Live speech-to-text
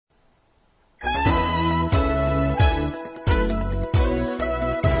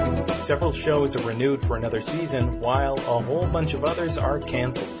several shows are renewed for another season, while a whole bunch of others are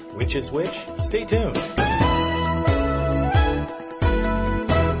canceled. Which is which? Stay tuned.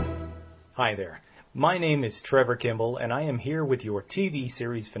 Hi there. My name is Trevor Kimball, and I am here with your TV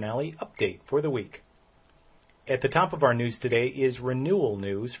series finale update for the week. At the top of our news today is renewal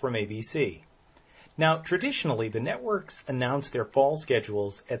news from ABC. Now, traditionally, the networks announce their fall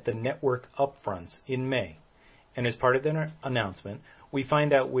schedules at the network upfronts in May. And as part of their announcement, we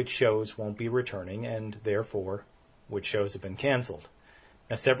find out which shows won't be returning and, therefore, which shows have been canceled.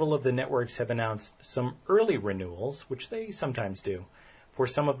 Now, several of the networks have announced some early renewals, which they sometimes do, for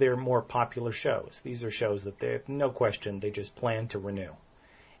some of their more popular shows. These are shows that they have no question they just plan to renew.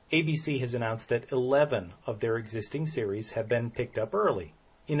 ABC has announced that 11 of their existing series have been picked up early,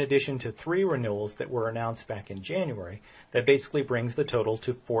 in addition to 3 renewals that were announced back in January. That basically brings the total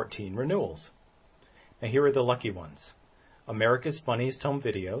to 14 renewals. Now here are the lucky ones: America's Funniest Home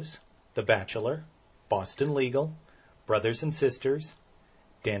Videos, The Bachelor, Boston Legal, Brothers and Sisters,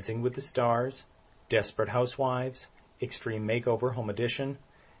 Dancing with the Stars, Desperate Housewives, Extreme Makeover Home Edition,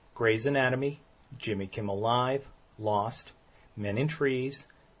 Grey's Anatomy, Jimmy Kimmel Live, Lost, Men in Trees,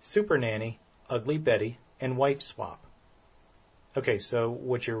 Super Nanny, Ugly Betty, and Wife Swap. Okay, so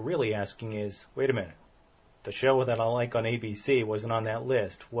what you're really asking is, wait a minute, the show that I like on ABC wasn't on that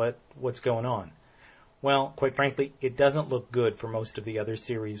list. What's going on? Well, quite frankly, it doesn't look good for most of the other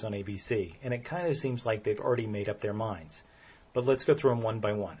series on ABC, and it kind of seems like they've already made up their minds. But let's go through them one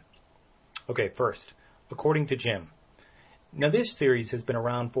by one. Okay, first, According to Jim. Now, this series has been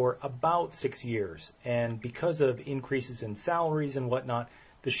around for about 6 years, and because of increases in salaries and whatnot,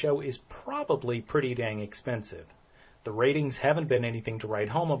 the show is probably pretty dang expensive. The ratings haven't been anything to write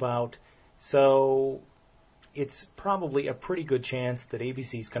home about, so it's probably a pretty good chance that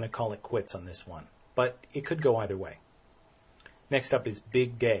ABC's going to call it quits on this one. But it could go either way. Next up is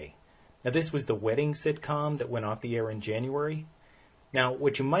Big Day. Now, this was the wedding sitcom that went off the air in January. Now,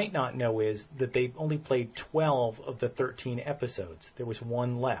 what you might not know is that they've only played 12 of the 13 episodes. There was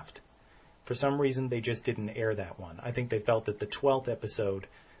one left. For some reason, they just didn't air that one. I think they felt that the 12th episode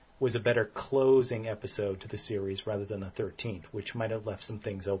was a better closing episode to the series rather than the 13th, which might have left some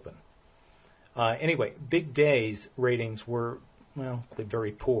things open. Anyway, Big Day's ratings were, well,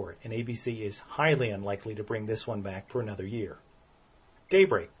 very poor, and ABC is highly unlikely to bring this one back for another year.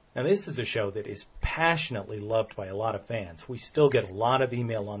 Daybreak. Now, this is a show that is passionately loved by a lot of fans. We still get a lot of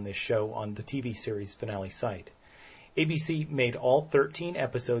email on this show on the TV series finale site. ABC made all 13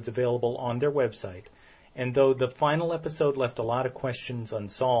 episodes available on their website, and though the final episode left a lot of questions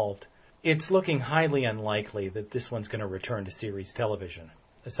unsolved, it's looking highly unlikely that this one's going to return to series television.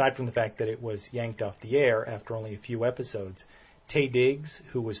 Aside from the fact that it was yanked off the air after only a few episodes, Taye Diggs,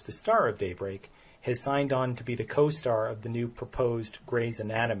 who was the star of Daybreak, has signed on to be the co-star of the new proposed Grey's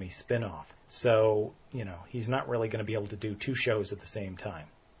Anatomy spin-off. So, he's not really going to be able to do 2 shows at the same time.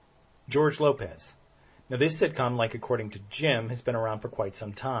 George Lopez. Now, this sitcom, like According to Jim, has been around for quite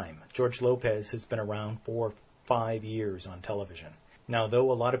some time. George Lopez has been around for 5 years on television. Now,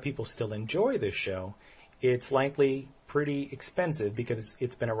 though a lot of people still enjoy this show, it's likely pretty expensive because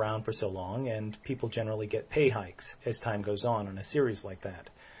it's been around for so long, and people generally get pay hikes as time goes on a series like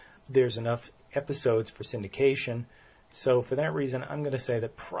that. There's enough episodes for syndication, so for that reason, I'm going to say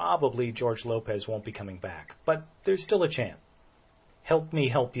that probably George Lopez won't be coming back, but there's still a chance. Help Me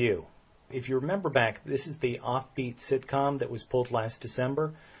Help You. If you remember back, this is the offbeat sitcom that was pulled last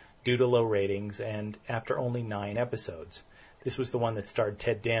December due to low ratings and after only 9 episodes. This was the one that starred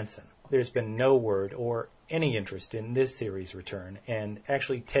Ted Danson. There's been no word or any interest in this series' return, and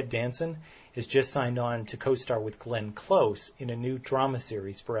actually Ted Danson has just signed on to co-star with Glenn Close in a new drama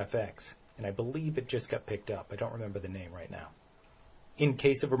series for FX, and I believe it just got picked up. I don't remember the name right now. In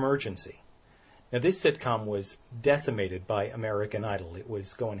Case of Emergency. Now, this sitcom was decimated by American Idol. It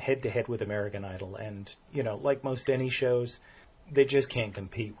was going head-to-head with American Idol, and, like most any shows, they just can't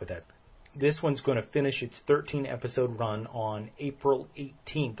compete with it. This one's going to finish its 13-episode run on April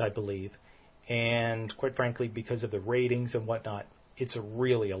 18th, I believe, and quite frankly, because of the ratings and whatnot, it's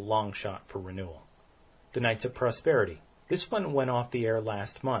really a long shot for renewal. The Knights of Prosperity. This one went off the air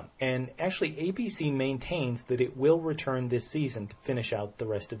last month, and actually ABC maintains that it will return this season to finish out the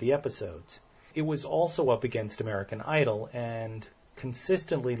rest of the episodes. It was also up against American Idol and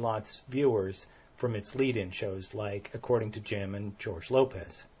consistently lost viewers from its lead-in shows like According to Jim and George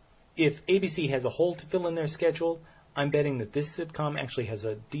Lopez. If ABC has a hole to fill in their schedule, I'm betting that this sitcom actually has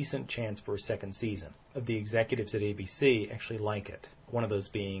a decent chance for a second season. The executives at ABC actually like it, one of those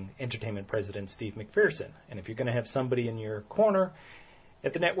being entertainment president Steve McPherson. And if you're going to have somebody in your corner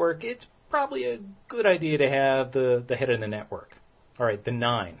at the network, it's probably a good idea to have the head of the network. All right, The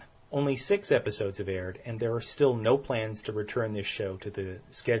Nine. Only 6 episodes have aired, and there are still no plans to return this show to the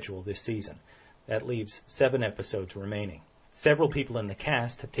schedule this season. That leaves 7 episodes remaining. Several people in the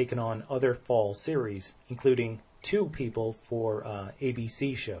cast have taken on other fall series, including 2 people for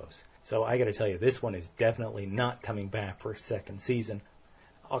ABC shows. So I gotta tell you, this one is definitely not coming back for a second season.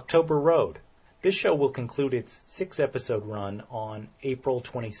 October Road. This show will conclude its 6-episode run on April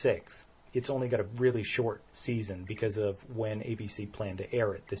 26th. It's only got a really short season because of when ABC planned to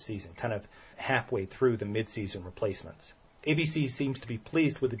air it this season, kind of halfway through the mid-season replacements. ABC seems to be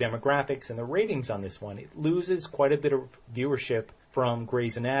pleased with the demographics and the ratings on this one. It loses quite a bit of viewership from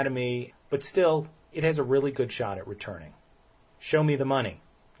Grey's Anatomy, but still, it has a really good shot at returning. Show Me the Money.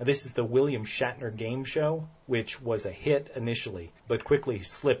 Now, this is the William Shatner game show, which was a hit initially, but quickly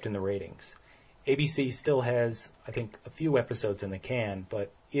slipped in the ratings. ABC still has, I think, a few episodes in the can,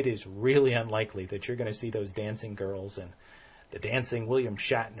 but it is really unlikely that you're going to see those dancing girls and the dancing William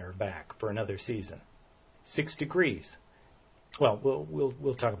Shatner back for another season. 6 Degrees. Well,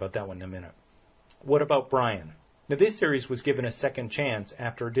 we'll talk about that one in a minute. What About Brian? Now, this series was given a second chance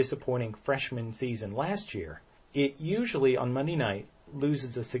after a disappointing freshman season last year. It usually, on Monday night,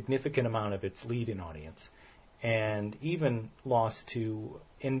 loses a significant amount of its lead-in audience, and even lost to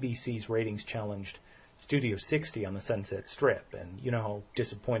NBC's ratings-challenged Studio 60 on the Sunset Strip, and you know how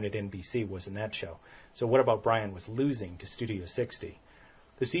disappointed NBC was in that show. So What About Brian was losing to Studio 60.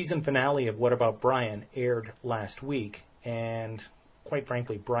 The season finale of What About Brian aired last week, and quite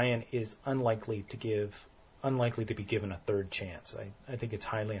frankly, Brian is unlikely to be given a third chance. I think it's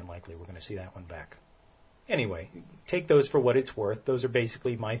highly unlikely we're going to see that one back. Anyway, take those for what it's worth. Those are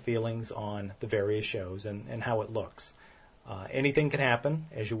basically my feelings on the various shows and how it looks. Anything can happen,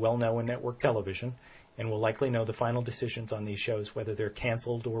 as you well know in network television, and we'll likely know the final decisions on these shows, whether they're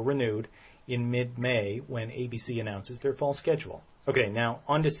canceled or renewed, in mid-May when ABC announces their fall schedule. Okay, now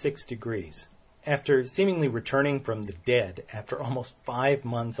on to 6 Degrees. After seemingly returning from the dead after almost 5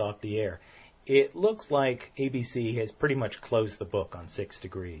 months off the air, it looks like ABC has pretty much closed the book on 6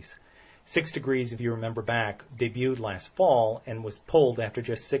 Degrees. 6 Degrees, if you remember back, debuted last fall and was pulled after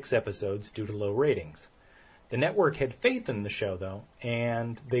just 6 episodes due to low ratings. The network had faith in the show, though,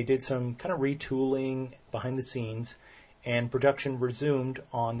 and they did some kind of retooling behind the scenes, and production resumed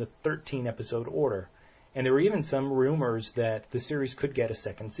on the 13-episode order. And there were even some rumors that the series could get a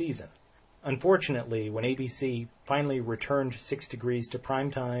second season. Unfortunately, when ABC finally returned 6 Degrees to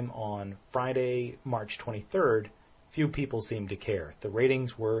primetime on Friday, March 23rd, few people seemed to care. The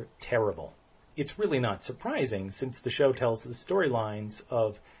ratings were terrible. It's really not surprising, since the show tells the storylines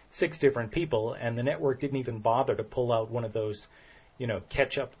of 6 different people, and the network didn't even bother to pull out one of those,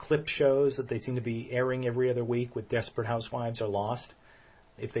 catch-up clip shows that they seem to be airing every other week with Desperate Housewives or Lost.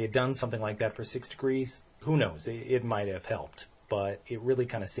 If they had done something like that for 6 Degrees, who knows, it might have helped. But it really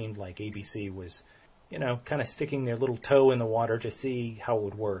kind of seemed like ABC was, kind of sticking their little toe in the water to see how it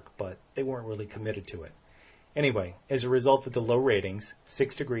would work, but they weren't really committed to it. Anyway, as a result of the low ratings,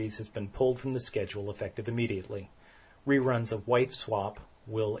 6 Degrees has been pulled from the schedule effective immediately. Reruns of Wife Swap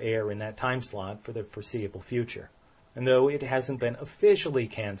will air in that time slot for the foreseeable future. And though it hasn't been officially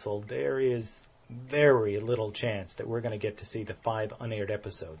canceled, there is very little chance that we're going to get to see the 5 unaired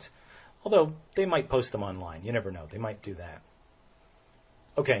episodes. Although, they might post them online. You never know. They might do that.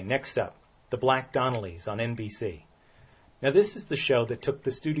 Okay, next up, The Black Donnellys on NBC. Now, this is the show that took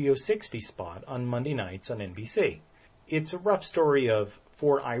the Studio 60 spot on Monday nights on NBC. It's a rough story of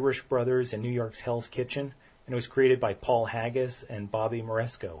 4 Irish brothers in New York's Hell's Kitchen, and it was created by Paul Haggis and Bobby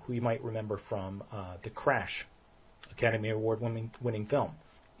Moresco, who you might remember from The Crash, Academy Award-winning film.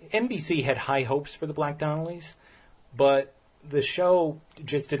 NBC had high hopes for The Black Donnellys, but the show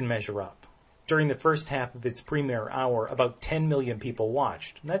just didn't measure up. During the first half of its premiere hour, about 10 million people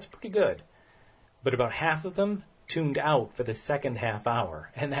watched, and that's pretty good. But about half of them tuned out for the second half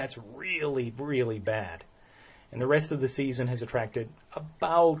hour, and that's really, really bad. And the rest of the season has attracted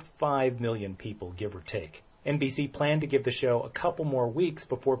about 5 million people, give or take. NBC planned to give the show a couple more weeks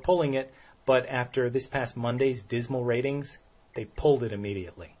before pulling it, but after this past Monday's dismal ratings, they pulled it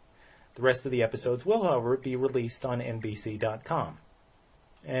immediately. The rest of the episodes will, however, be released on NBC.com.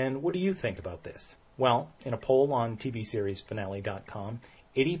 And what do you think about this? Well, in a poll on TVSeriesFinale.com,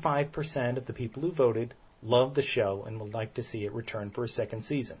 85% of the people who voted love the show and would like to see it return for a second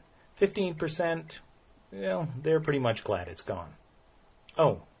season. 15%, well, they're pretty much glad it's gone.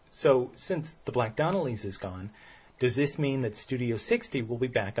 Oh, so since The Black Donnellys is gone, does this mean that Studio 60 will be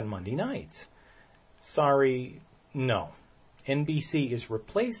back on Monday nights? Sorry, no. NBC is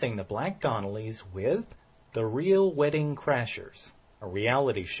replacing The Black Donnellys with The Real Wedding Crashers, a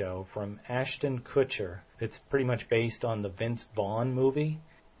reality show from Ashton Kutcher that's pretty much based on the Vince Vaughn movie.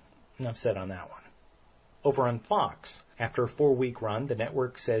 enough said on that one. Over on Fox, after a 4-week run, the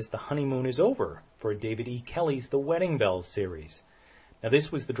network says the honeymoon is over for David E. Kelley's The Wedding Bells series. Now,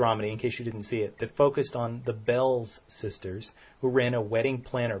 this was the dramedy, in case you didn't see it, that focused on the Bells sisters who ran a wedding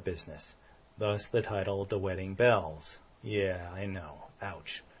planner business. Thus the title, The Wedding Bells. Yeah, I know.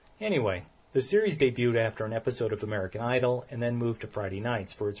 Ouch. Anyway, the series debuted after an episode of American Idol and then moved to Friday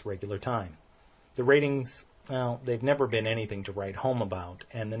nights for its regular time. The ratings, well, they've never been anything to write home about,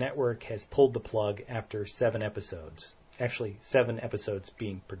 and the network has pulled the plug after 7 episodes. Actually, 7 episodes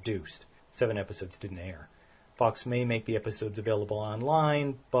being produced. 7 episodes didn't air. Fox may make the episodes available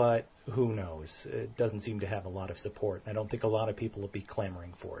online, but who knows? It doesn't seem to have a lot of support. I don't think a lot of people will be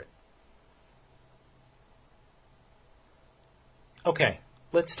clamoring for it. Okay,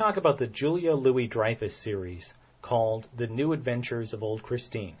 let's talk about the Julia Louis-Dreyfus series called The New Adventures of Old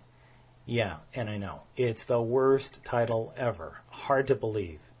Christine. Yeah, and I know, it's the worst title ever. Hard to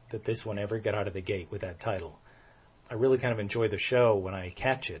believe that this one ever got out of the gate with that title. I really kind of enjoy the show when I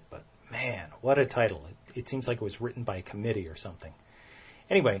catch it, but man, what a title. It seems like it was written by a committee or something.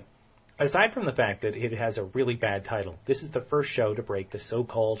 Anyway, aside from the fact that it has a really bad title, this is the first show to break the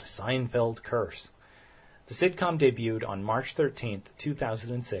so-called Seinfeld curse. The sitcom debuted on March 13th,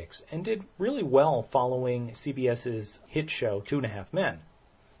 2006, and did really well following CBS's hit show 2.5 Men.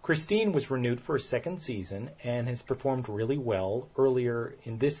 Christine was renewed for a second season and has performed really well earlier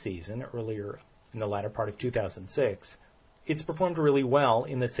in the latter part of 2006. It's performed really well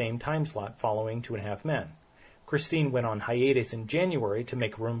in the same time slot following 2.5 Men. Christine went on hiatus in January to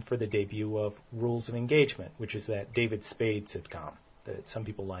make room for the debut of Rules of Engagement, which is that David Spade sitcom that some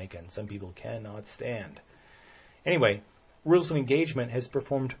people like and some people cannot stand. Anyway, Rules of Engagement has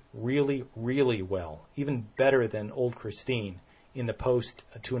performed really, really well, even better than Old Christine in the post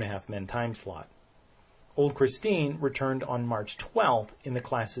 2.5 Men time slot. Old Christine returned on March 12th in the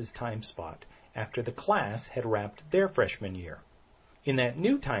class's time spot, after the class had wrapped their freshman year. In that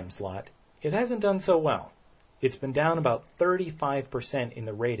new time slot, it hasn't done so well. It's been down about 35% in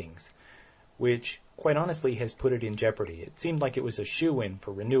the ratings, which, quite honestly, has put it in jeopardy. It seemed like it was a shoo-in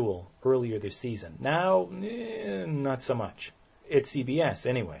for renewal earlier this season. Now, not so much. It's CBS,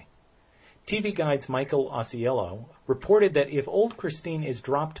 anyway. TV Guide's Michael Ausiello reported that if Old Christine is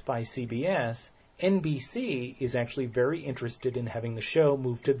dropped by CBS, NBC is actually very interested in having the show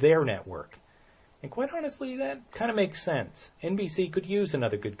moved to their network. And quite honestly, that kind of makes sense. NBC could use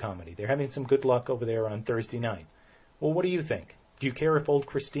another good comedy. They're having some good luck over there on Thursday night. Well, what do you think? Do you care if Old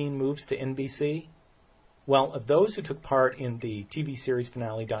Christine moves to NBC? Well, of those who took part in the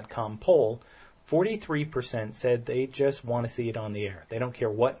TVSeriesFinale.com poll, 43% said they just want to see it on the air. They don't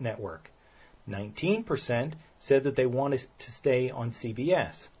care what network. 19% said that they want it to stay on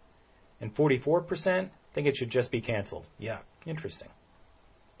CBS. And 44% think it should just be canceled. Yeah, interesting.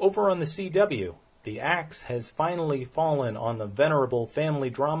 Over on the CW, the axe has finally fallen on the venerable family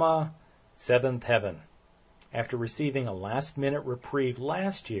drama, Seventh Heaven. After receiving a last-minute reprieve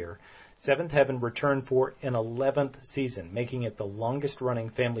last year, Seventh Heaven returned for an 11th season, making it the longest-running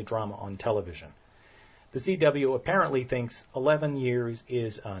family drama on television. The CW apparently thinks 11 years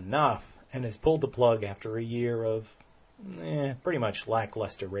is enough and has pulled the plug after a year of pretty much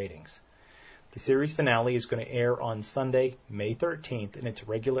lackluster ratings. The series finale is going to air on Sunday, May 13th in its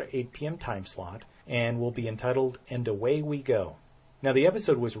regular 8 p.m. time slot and will be entitled And Away We Go. Now, the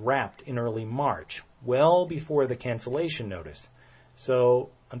episode was wrapped in early March, well before the cancellation notice.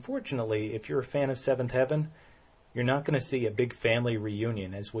 So, unfortunately, if you're a fan of Seventh Heaven, you're not going to see a big family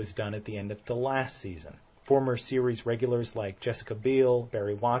reunion as was done at the end of the last season. Former series regulars like Jessica Biel,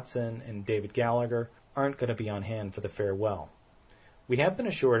 Barry Watson, and David Gallagher aren't going to be on hand for the farewell. We have been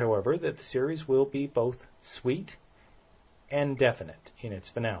assured, however, that the series will be both sweet and definite in its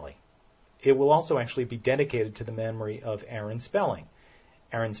finale. It will also actually be dedicated to the memory of Aaron Spelling.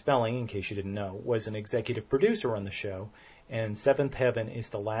 Aaron Spelling, in case you didn't know, was an executive producer on the show, and Seventh Heaven is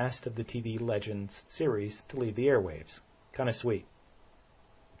the last of the TV Legends series to leave the airwaves. Kind of sweet.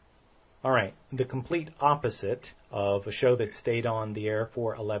 All right, the complete opposite of a show that stayed on the air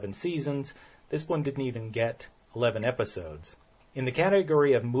for 11 seasons, this one didn't even get 11 episodes. In the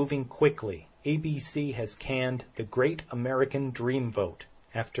category of moving quickly, ABC has canned The Great American Dream Vote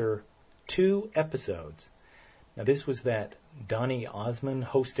after 2 episodes. Now, this was that Donny Osmond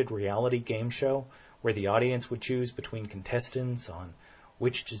hosted reality game show where the audience would choose between contestants on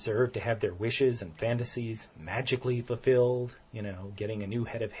which deserved to have their wishes and fantasies magically fulfilled, getting a new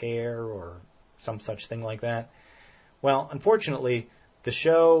head of hair or some such thing like that. Well, unfortunately, the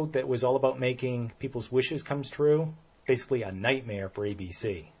show that was all about making people's wishes come true, basically a nightmare for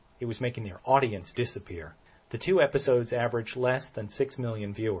ABC. It was making their audience disappear. The 2 episodes averaged less than 6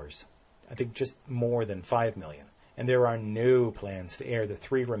 million viewers. I think just more than 5 million. And there are no plans to air the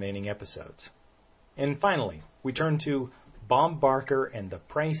 3 remaining episodes. And finally, we turn to Bob Barker and The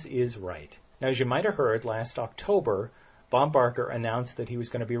Price is Right. Now, as you might have heard, last October, Bob Barker announced that he was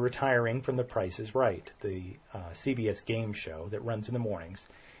going to be retiring from The Price is Right, the CBS game show that runs in the mornings,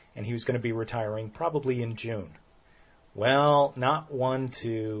 and he was going to be retiring probably in June. Well, not one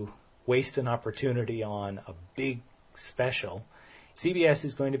to waste an opportunity on a big special. CBS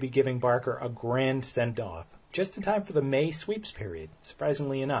is going to be giving Barker a grand send-off, just in time for the May sweeps period,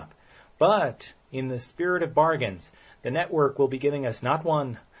 surprisingly enough. But, in the spirit of bargains, the network will be giving us not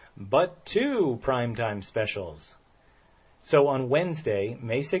 1, but 2 primetime specials. So on Wednesday,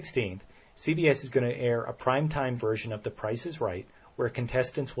 May 16th, CBS is going to air a primetime version of The Price is Right, where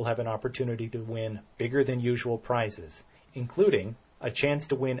contestants will have an opportunity to win bigger than usual prizes, including a chance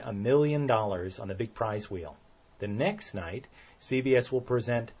to win $1 million on the big prize wheel. The next night, CBS will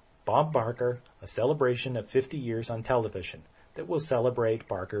present Bob Barker, a celebration of 50 years on television that will celebrate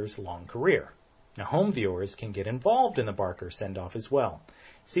Barker's long career. Now, home viewers can get involved in the Barker send-off as well.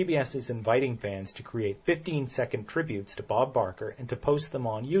 CBS is inviting fans to create 15-second tributes to Bob Barker and to post them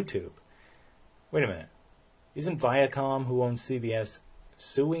on YouTube. Wait a minute. Isn't Viacom, who owns CBS,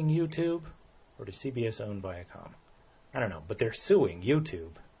 suing YouTube? Or does CBS own Viacom? I don't know, but they're suing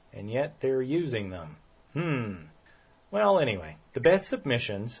YouTube, and yet they're using them. Well, anyway, the best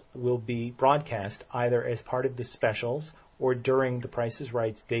submissions will be broadcast either as part of the specials or during The Price is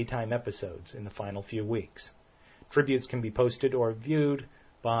Right's daytime episodes in the final few weeks. Tributes can be posted or viewed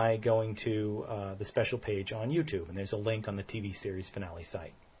by going to the special page on YouTube, and there's a link on the TV series finale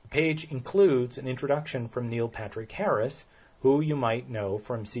site. The page includes an introduction from Neil Patrick Harris, who you might know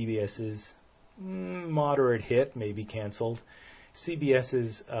from CBS's moderate hit, maybe canceled,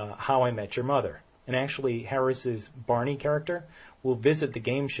 CBS's How I Met Your Mother. And actually, Harris's Barney character will visit the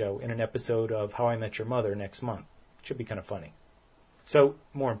game show in an episode of How I Met Your Mother next month. Should be kind of funny. So,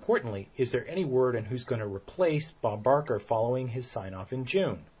 more importantly, is there any word on who's going to replace Bob Barker following his sign-off in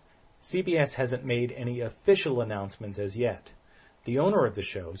June? CBS hasn't made any official announcements as yet. The owner of the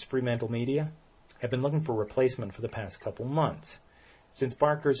shows, Fremantle Media, have been looking for a replacement for the past couple months. Since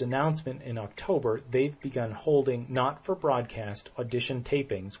Barker's announcement in October, they've begun holding not-for-broadcast audition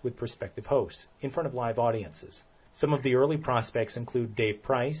tapings with prospective hosts in front of live audiences. Some of the early prospects include Dave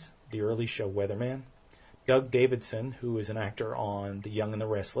Price, the early show weatherman, Doug Davidson, who is an actor on The Young and the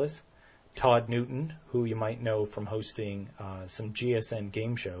Restless, Todd Newton, who you might know from hosting some GSN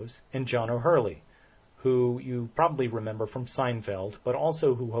game shows, and John O'Hurley, who you probably remember from Seinfeld, but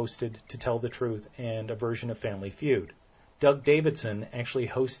also who hosted To Tell the Truth and a version of Family Feud. Doug Davidson actually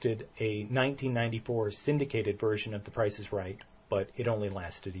hosted a 1994 syndicated version of The Price is Right, but it only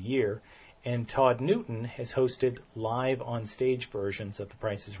lasted a year, and Todd Newton has hosted live on-stage versions of The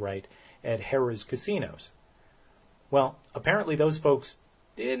Price is Right at Harrah's casinos. Well, apparently those folks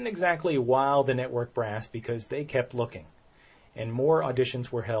didn't exactly wow the network brass because they kept looking. And more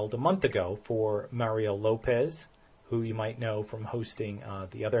auditions were held a month ago for Mario Lopez, who you might know from hosting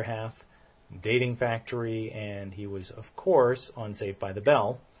The Other Half, Dating Factory, and he was, of course, on Saved by the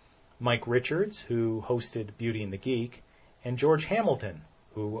Bell, Mike Richards, who hosted Beauty and the Geek, and George Hamilton,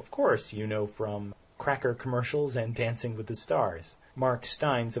 who, of course, you know from Cracker commercials and Dancing with the Stars. Mark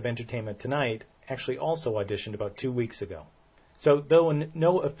Steins of Entertainment Tonight actually also auditioned about 2 weeks ago. So, though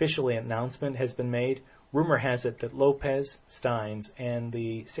no official announcement has been made, rumor has it that Lopez, Steins, and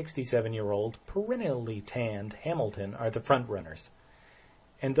the 67-year-old, perennially tanned Hamilton are the frontrunners.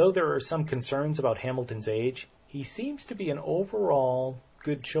 And though there are some concerns about Hamilton's age, he seems to be an overall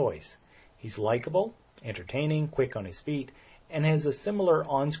good choice. He's likable, entertaining, quick on his feet, and has a similar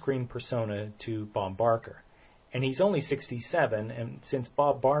on-screen persona to Bob Barker. And he's only 67, and since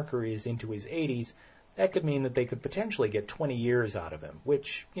Bob Barker is into his 80s, that could mean that they could potentially get 20 years out of him,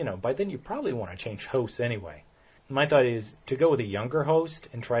 which, by then you probably want to change hosts anyway. My thought is to go with a younger host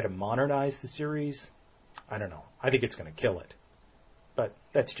and try to modernize the series. I don't know. I think it's going to kill it. But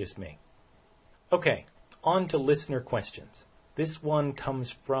that's just me. Okay, on to listener questions. This one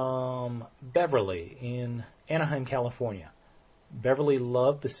comes from Beverly in Anaheim, California. Beverly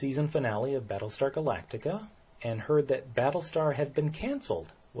loved the season finale of Battlestar Galactica and heard that Battlestar had been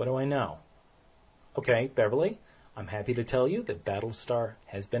canceled. What do I know? Okay, Beverly, I'm happy to tell you that Battlestar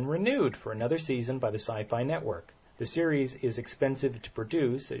has been renewed for another season by the Sci-Fi Network. The series is expensive to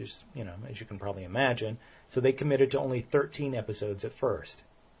produce, as you can probably imagine, so they committed to only 13 episodes at first.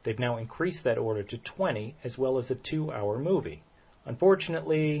 They've now increased that order to 20, as well as a 2-hour movie.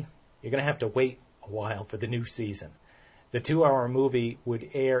 Unfortunately, you're going to have to wait a while for the new season. The 2-hour movie would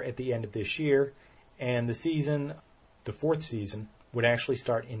air at the end of this year, and the 4th season, would actually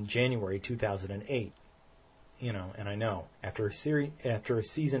start in January 2008. And I know, after a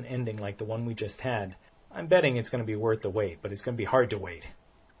season ending like the one we just had, I'm betting it's going to be worth the wait, but it's going to be hard to wait.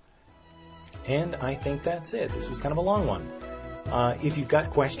 And I think that's it. This was kind of a long one. If you've got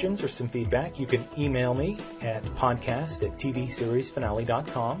questions or some feedback, you can email me at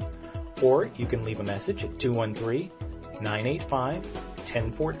podcast@tvseriesfinale.com, or you can leave a message at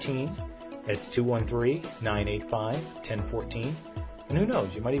 213-985-1014. That's 213-985-1014. And who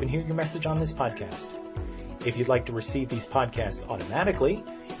knows, you might even hear your message on this podcast. If you'd like to receive these podcasts automatically,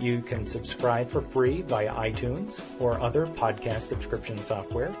 you can subscribe for free via iTunes or other podcast subscription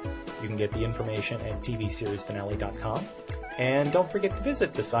software. You can get the information at tvseriesfinale.com. And don't forget to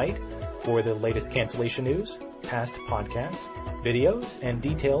visit the site for the latest cancellation news, past podcasts, videos, and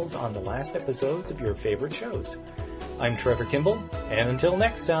details on the last episodes of your favorite shows. I'm Trevor Kimball, and until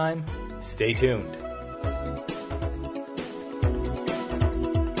next time, stay tuned.